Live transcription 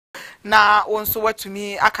na wonso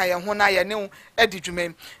watumi aka ye ho na ye ne edi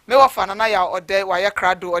dwumam me wofa na ya ode wa ye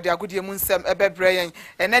krado ode agodie mu nsem ebebre yen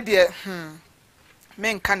ene de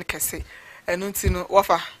me nka ne kese enu nti no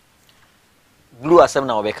wofa blue asem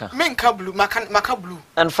na obeka me nka blue maka blue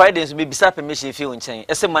and Fridays me bisa permission fi wonchen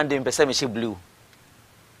ese Monday me pese me she blue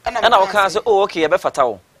ana woka say oh okay ye be fata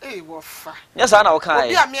wo wofa yes ana woka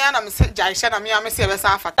obi a me ana me se jai hye na me se be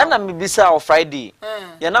san fata ana me bisa o Friday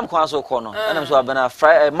ye nam kwa so ko no ana me so abana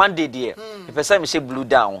Friday Monday de me pese me she blue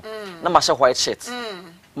down na ma she white shirt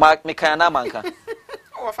ma me kan na manka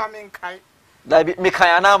wofa me nkai da bi me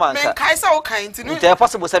kan na manka me kai sa wo kan nti no it's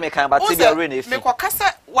possible say me kan but be a rain if me kwa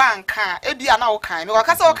kasa wanka ebi ana wo kan me kwa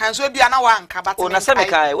kasa wo kan so ebi ana wanka but o na say me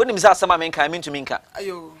kan woni me say asema me kan me ntumi nka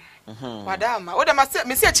ayo wadama wo de ma se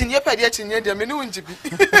me se chinye pade chinye de me ne unjibi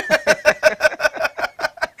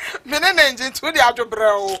me ne na nje tu de adwobre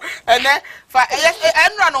o ene fa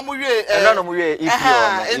enra no mu wie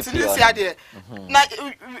EPO na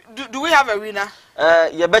do we have a winner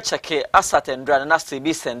you be check asat endra na still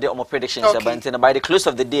be send the predictions about by the close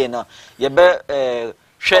of the day na you be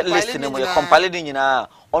share list no you compile nyina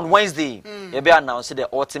on Wednesday you be announce the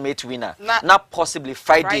ultimate winner not possibly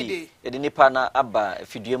Friday the nipa na aba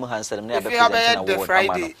fidue mu hansem na be present na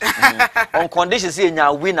award on conditions say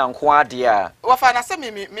nya winner nko ade a wo fa na say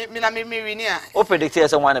me na me win a o predict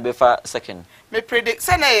say one be fa second me predict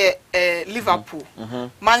say na Liverpool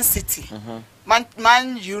Man City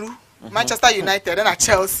Man Euro Manchester United and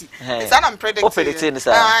Chelsea. It's an predicting. Oh, predicting this.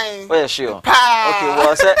 Oh, yeah, sure. Okay, well,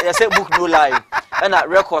 I say book no live. And at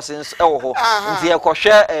records in the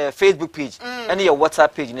share Facebook page and your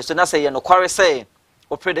WhatsApp page. So now say you no quarry say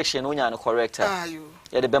or prediction when you are correct.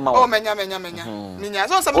 Yeah, the bema. Oh, menya.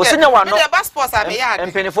 So some the passports are me.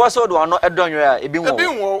 And penny for so do are not a don you a bingo.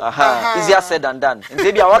 Easier said than done. And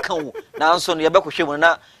maybe I work on now so you better show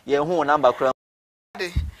na your who number.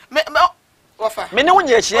 Me no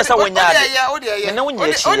nya chie sa wonya ade me no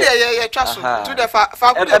nya chie o de twa so to the fa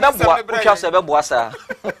twa so be boasa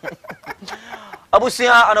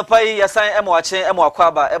abusia anopai yasan emwache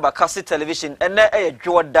emwakwa eba Caci television ene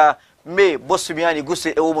dwoda me bosumiani gusu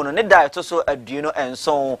ewo no ne dai to so aduno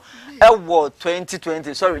enson ewo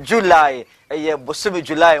 2020 sorry July bosumi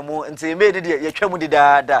July mu nti me de yetwa mu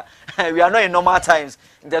didada we are not in normal times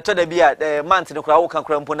the to the bia month no kra wo kan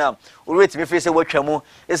kra mpo na o rate me face watwa mu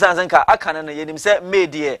esan ka aka na yenim se me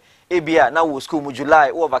de ebia na wo school mu July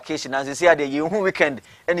or vacation and say dey yehu weekend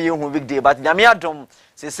and yehu weekday but nyame adom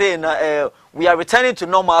say na we are returning to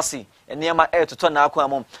normalcy and niam to na akwa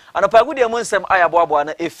mom anopa gudi mu nsem ayaboabo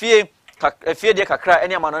na efie de kakra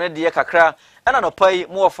ene ama no ne de kakra ena no pai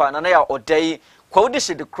mu ofa na ya odai kwa wudi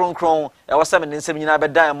shi de kronkron e wasame ne nsem nyina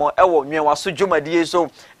bedan mo e wo nwen waso dwumadie so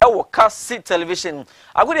e wo Caci television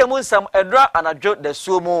agudi mu nsem edra anadwo de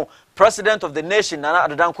suomu president of the nation Nana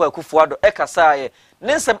Adodanko Akufo-Addo e kasaye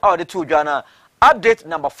ne nsem a de to dwana update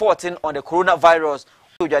number 14 on the coronavirus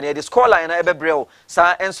the scoreline na ebebrel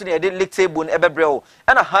sa enso ne the league table na ebebrel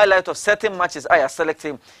and a highlight of certain matches I are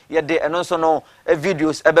selecting ye de eno so no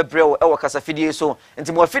videos ebebrel e wo kasa fidie so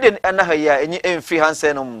nti mo fidie na ha ya enyi emfri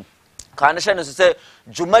hanse no kanisha no say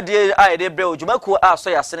jumadie I de brel jumako a so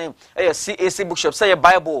ya sene e CAC bookshop say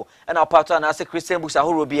Bible and our part na say Christian books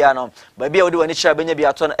ahoro bia no ba bia we de wani chira benya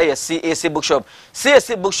bia to na e CAC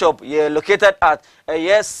bookshop ye located at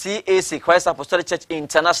CAC Christ Apostolic Church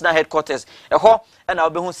International Headquarters eho na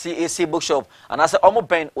obehu CAC bookshop and I say omo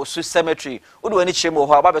ben osu cemetery udu wani chemo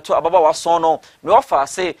ho ababeto ababa wason no me offer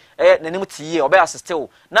say nanim tiye obe assist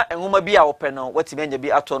na enwoma bia ope no watimi anya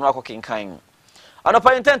bi ato no akokenkan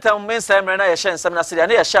anopa intentam mensa mre na ye hye nsem na se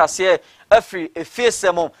na ye hye ase afri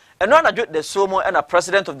efiesem eno anadwo de somo and a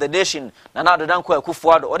president of the nation Nana Adodanko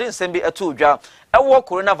Akufo-Addo odi nsem bi eto dwa ewo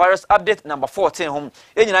coronavirus update number 14 hom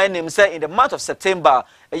enyina enim say in the month of September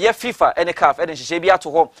FIFA and CAF and nhye bi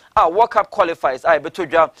ato ho World Cup qualifiers beto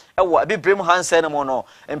dwa ewo abibrem hansen mo no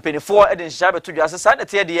mpeni4 nhye beto dwa say na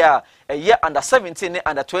tie dia under 17 and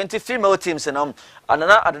under 20 female teams no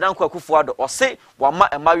Nana Adodanko Akufo-Addo o say wama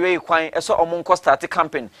emawe kwan eso omonko start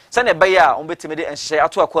campaign say na be ya ombetimi de nhye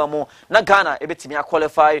ato akwa mu na Ghana ebetimi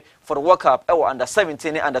qualify for the World Cup under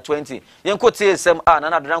 17 and under 20 yenko tie sem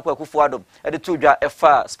Nana Adodanko Akufo-Addo e de to dwa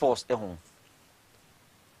efa sports ehun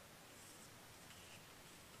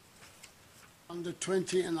under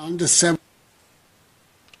 20 and under 7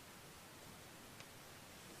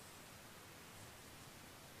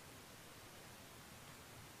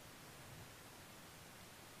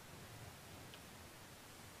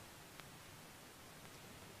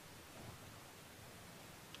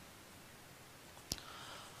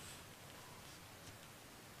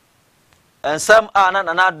 and some Nana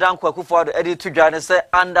Adodanko Akufo-Addo edit to join say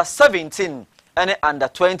under 17 any under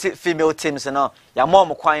 20 female teams no ya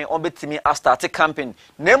mom kwan on betimi a start campaign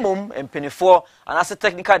nemum empenifo and as a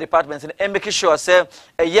technical department and make sure say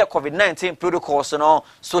a year COVID-19 protocols no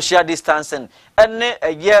social distancing and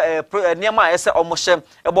a year near my ese omoshem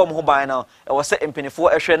ebo mo ban no e wo say empenifo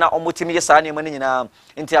ehwe na omotimi yesa ne mani nyina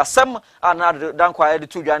nti asem another dan kwa de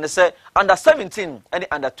to dwan say under 17 and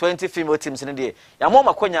under 20 female teams in the ya mom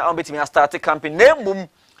akonya on betimi a start campaign nemum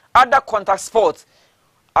other contact sports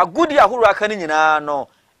a good year who aka ni nyina no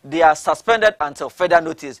they are suspended until further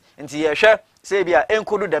notice nti ye hwe say bia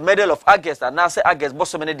enkodu the middle of August and na say August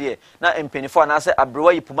bosomene de na empenifo na say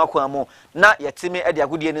abrewa yipuma kwamu na yetimi e de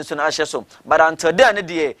agudie ni so na ahye so but until then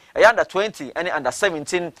de under 20 and under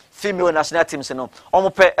 17 female national teams no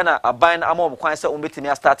omope na aban amom kwan say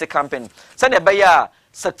ombetimi start campaign say ne be ya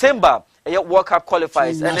September World Cup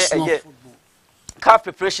qualifiers and CAF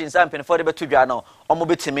preparations and pen for the betu dwa no omo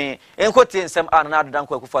betimi enkoti nsem na adodan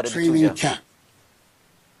kwa kufa the training camp.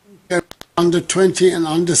 Under 20 and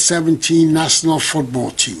under 17 national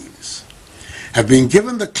football teams have been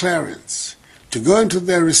given the clearance to go into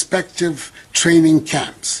their respective training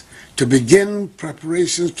camps to begin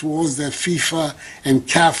preparations towards their FIFA and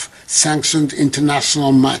CAF sanctioned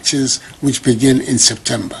international matches which begin in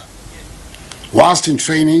September. Whilst in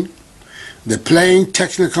training, the playing,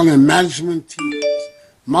 technical and management teams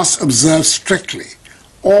must observe strictly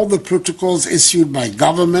all the protocols issued by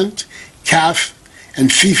government, CAF and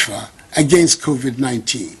FIFA against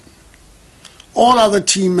COVID-19. All other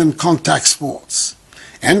team and contact sports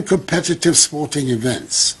and competitive sporting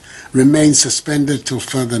events remain suspended till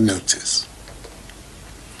further notice.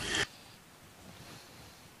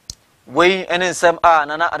 We NSM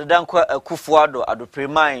Nana Adankwa Kufuado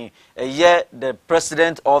Aduprimain, the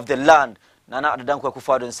president of the land. Nana Adankwa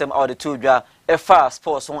Kufuado and Sem the two dra far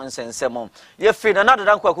sports on Sensemon. Ye free Nana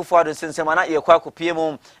Adankwa Kufuado and Sensemana Yakwaku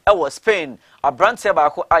PM, Spain, a brand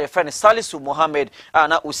Sebako, I friend Salisu Mohammed,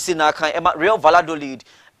 Anna Usina Kan Emma Real Valladolid.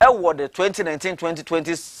 The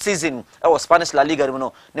 2019-2020 season Spanish La Liga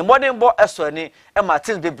no ne modern bo esoni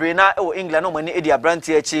Martins bebre na England no mani edi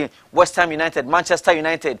abranti echi West Ham United Manchester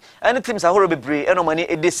United any teams ahoro bebre no mani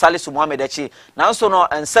edi Salisu Mohammed echi nanso no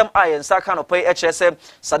ensem ayensa kan no pay HSM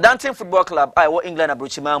Sadantin Football Club I England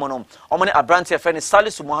abrochima mo no omani abranti friend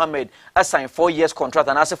Salisu Mohammed assign 4 years contract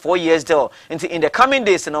and as 4 years deal in the coming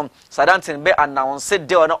days no Sadantin be announce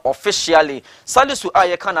deal no officially Salisu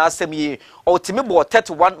aye kan asem yi ultimate ball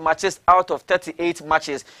 31 matches out of 38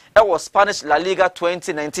 matches. It was Spanish La Liga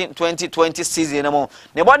 2019-2020 season.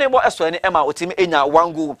 Ne bone bo eso ne ema otimi enya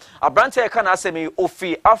one goal. Abrante kan asemi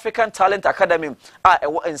ofi African Talent Academy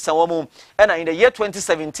ewo ensanwo and in the year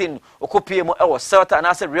 2017 okopie mu ewo Celta and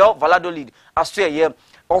as Real Valladolid Australia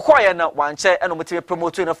Okoya na wanche eno motive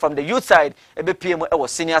promoting from the youth side ebe PM ewo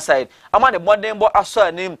senior side. Ama ne bone bo aso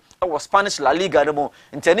anim ewo Spanish La Liga no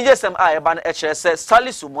internije sem eba na HSS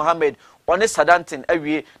Salisu Mohammed on Sadantin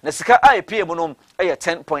awie na sika IPM no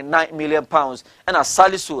 10.9 million pounds and a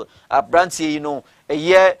Salisu Branty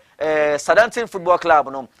year Sadantin Football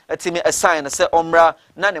Club no etimi assign say omra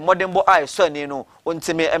na ne modern bo I so ani no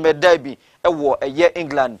ontimi emedabi ewo year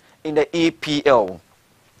England in the EPL.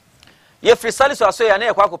 Ye free Salisu aso ya na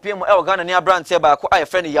yakwa kopiem Ghana ni Branty ba ko I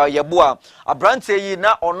friend ya yeboa Branty yi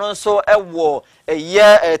na ono nso ewo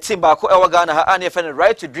year team ba ko Ghana ha ani friend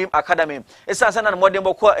Right to Dream Academy esansa na modern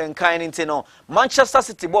bo ko enkan nti no Manchester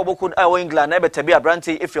City bo ko England na betabi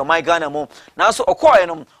Branty if your my Ghana mo na so okoye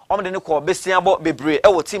no omde ne ko besia bo bebre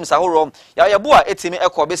ewo teams ahoro ya yeboa etimi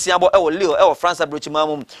eko besia bo ewo Lille ewo France abrochima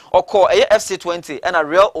mo oko FC20 and a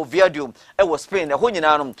Real Oviedo ewo Spain ho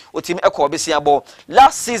nyina no otimi eko besia bo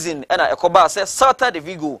last season and ekoba say Celta de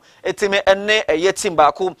Vigo etimi enne team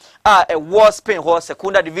ba ko ewo Spain ho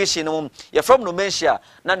second division no ye from Numancia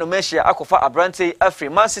na Numancia akofa Abrante afri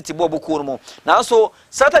Man City bo boku no na so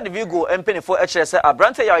Celta de Vigo empeni for HSS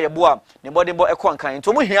Abrante ya yeboa ne body bo ekon kan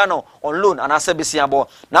to mu hia no on loan anase besia bo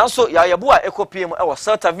na so ya yeboa ekopiem ewo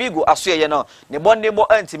Celta Vigo aso ye no ne body bo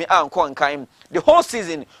antimi ankon kan the whole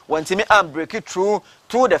season when Timmy break it through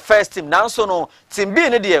to the first team. Now so no team B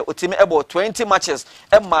in the team about 20 matches.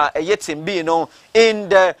 Emma a team B no in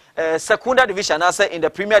the second division. I say in the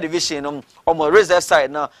Premier Division on my reserve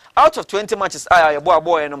side now. Out of 20 matches, I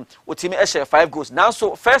boy no team share 5 goals. Now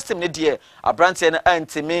so first team in the a branch and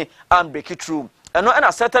Timmy break it through. And no, and a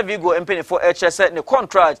Celta Vigo empeni for HSS the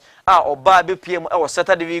contract or BPM or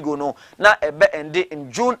Celta Vigo no na ebe ending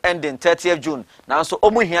in June ending 30th June. Now so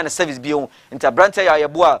omu here na service bio inter branch ya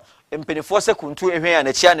yeboa empeni for sekuntu ehwe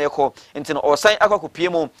na chia na eko inti no osan akwa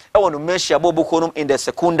PM e wono Mesia Bobokonum in the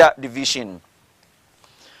second division.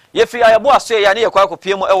 ye fi ayabo aso ya ne ye kwa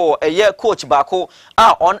kopie mu ewo eye coach baako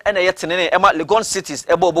a on ene ye tenene ema Legon Cities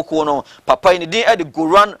ebo oboku no papa ni din e de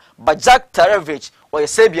Goran Bajak Tarevich o ye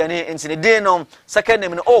sebiani entine din no second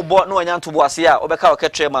name no obo no anya ntobo ase a obeka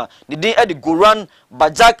oketrema ni din e de Goran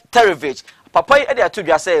Bajak Tarevich papa e de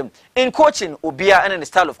atodwa say in coaching obia and the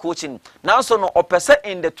style of coaching now so no opese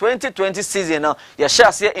in the 2020 season no ye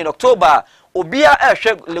share here in October obia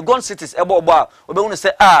Legon Cities ebo a obehunu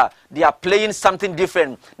say they are playing something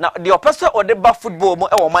different now the opese or the ba football mo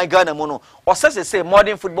e my Ghana mo no o say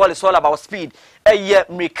modern football is all about speed eye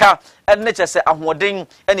mrika and nature say ahoden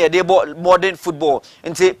and e dey modern football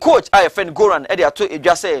nti coach friend Goran e dey ato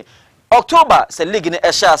edwa say October se league ni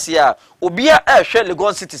ehyasia obia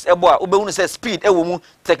Legon Cities ebo a obehunu say speed ewo mu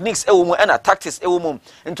techniques ewo mu and tactics ewo mu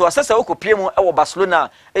into assess okopie mu ewo Barcelona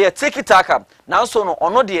e take taka now so no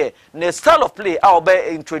ono de ne style of play a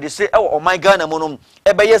obe introduce ewo my Ghana mo no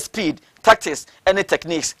ebe speed tactics and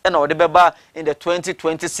techniques and or the beba in the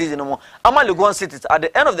 2020 season mo ama Legon Cities at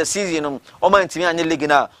the end of the season oma ntimi anye league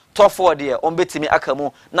na top 4 there on betimi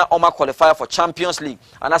akamu na oma qualify for Champions League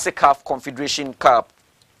and as a CAF Confederation Cup.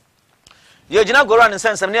 Ye jina Goran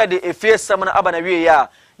sense na de efie sam na aba na wie ya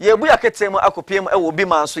ye bu yaketemu akopiem e wo bi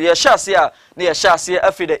man so ye hyase a na ye hyase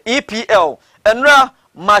afi the EPL enra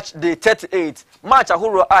match day 38 match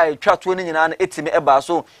ahoro ai twatwo ni nyina na etimi eba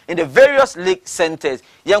so in the various league centers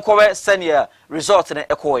yenkowe senior result na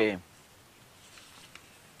ekoye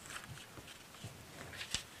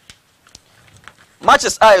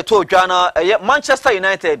matches ai to dwana Manchester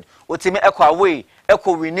United otimi ekwa away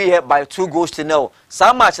Eko winning here by 2-0.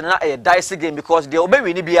 Some match na a dicey game because they obey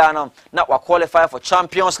winning biana na wa qualify for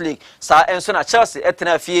Champions League. Sa enso na Chelsea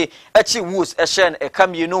etena fie echi Wolves eshen e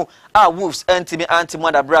come you know Wolves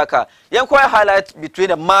anti-Manda Braka. Yen quite highlight between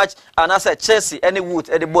the match and as Chelsea any Wolves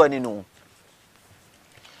at the boy no.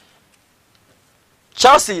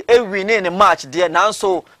 Chelsea winning the match there now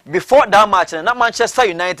so before that match na Manchester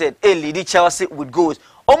United lead Chelsea with goals.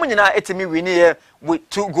 Omunyina etimi winning here with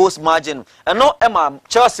 2 goals margin. And no Emma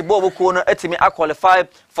Chelsea Bobo Corner etimi qualify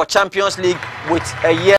for Champions League with a year